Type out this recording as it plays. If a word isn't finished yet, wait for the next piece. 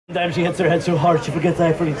Sometimes she hits her head so hard she forgets I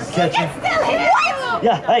have to catch her.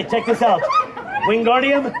 Yeah, hey, check this out.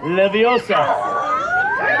 Wingardium Leviosa.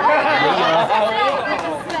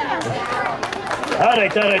 All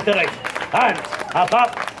right. And hop, hop,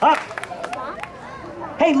 hop.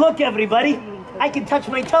 Hey, look, everybody. I can touch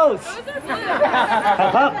my toes.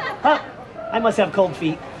 Hop, hop, hop. I must have cold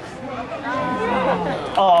feet.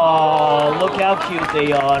 Oh, look how cute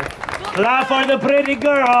they are. Clap for the pretty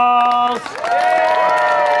girls.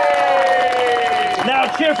 Now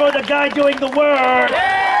cheer for the guy doing the work.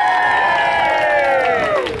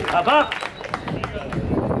 Hop, hop.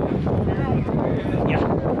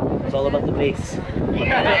 Yeah, it's all about the bass.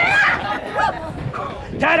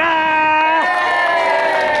 Ta-da!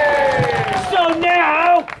 So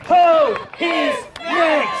now, who is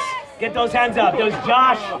next? Get those hands up. There's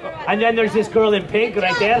Josh, and then there's this girl in pink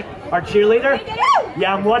right there, our cheerleader.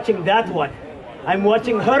 Yeah, I'm watching that one. I'm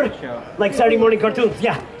watching her like Saturday morning cartoons.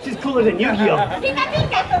 Yeah, she's cooler than Yu-Gi-Oh!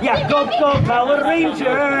 Yeah, go Power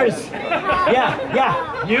Rangers!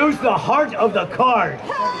 Yeah, use the heart of the card.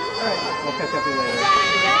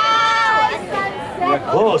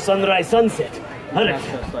 Oh, sunrise, sunset. All right.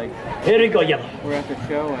 Here we go, Yellow. We're at the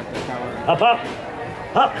show at the tower. Up, up,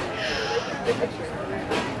 up.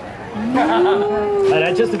 All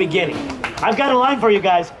right, just the beginning. I've got a line for you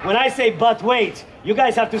guys. When I say but wait, you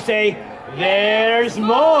guys have to say there's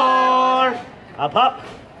more. Up, up.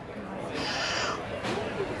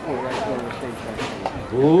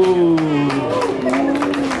 Ooh.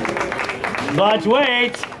 But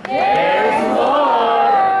wait, there's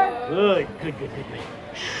more. Good.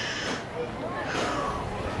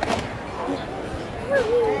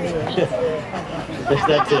 There's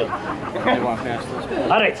that too.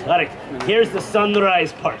 All right. Here's the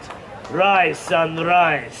sunrise part. Rise,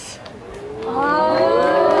 sunrise.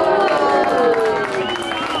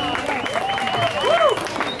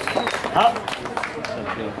 Up.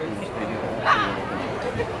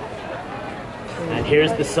 And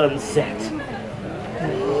here's the sunset.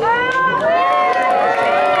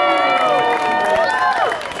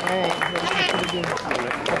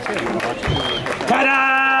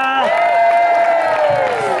 Ta-da!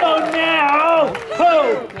 So now, who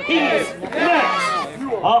is next?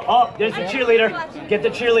 Oh, there's the cheerleader. Get the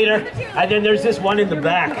cheerleader. And then there's this one in the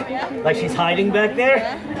back. Like she's hiding back there.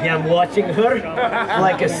 Yeah, I'm watching her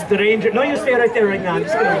like a stranger. No, you stay right there right now. I'm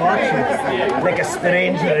just going to watch you. Like a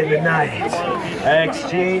stranger in the night.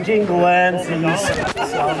 Exchanging glances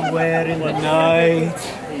somewhere in the night.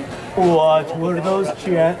 What were those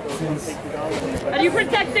chances? Are you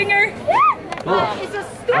protecting her? Oh,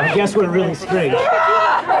 I guess we're really strange.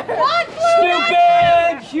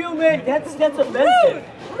 Stupid human! That's offensive.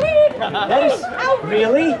 That is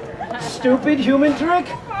really stupid human trick?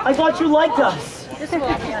 I thought you liked us.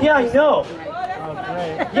 Yeah, I know.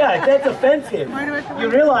 Yeah, that's offensive. You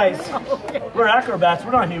realize we're acrobats,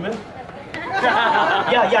 we're not human.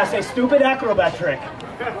 Yeah, say stupid acrobat trick.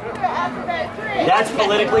 That's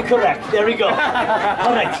politically correct. There we go.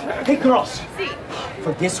 All right. Hey, girls.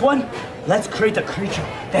 For this one, let's create a creature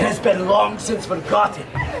that has been long since forgotten.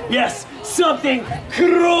 Yes, something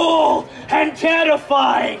cruel and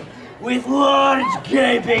terrifying with large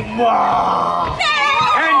gaping maws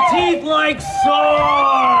and teeth like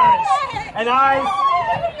swords and eyes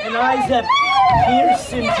that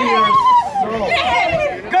pierce into your soul.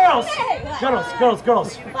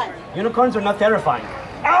 Girls. Unicorns are not terrifying.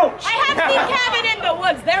 Ouch! I have seen Cabin in the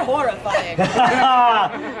Woods. They're horrifying.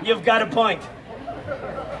 You've got a point.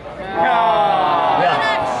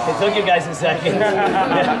 Yeah, it took you guys a second.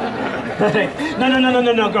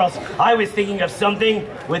 No, girls. I was thinking of something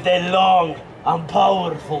with a long and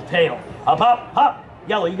powerful tail. Up.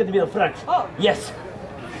 Yellow, you get to be the front. Oh. Yes,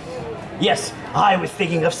 I was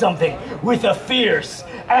thinking of something with a fierce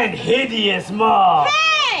and hideous maw.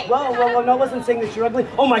 Hey! Well, no, I wasn't saying that you're ugly.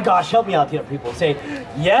 Oh my gosh, help me out here, people. Say,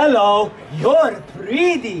 Yellow, you're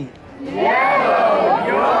pretty. Yellow,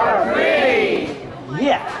 you're pretty.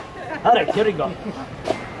 Yeah. All right, here we go.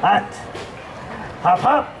 And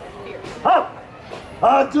hop.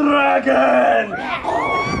 A dragon.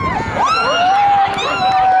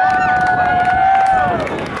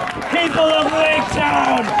 People of Lake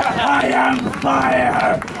Town, I am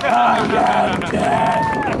fire. I am dead.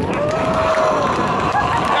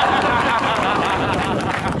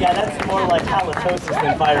 Yeah, that's more like halitosis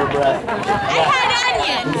than fire breath. I had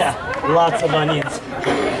onions. Yeah, lots of onions.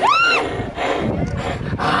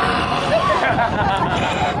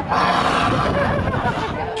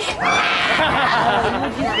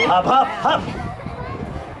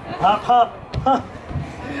 Hop.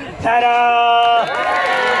 Ta-da!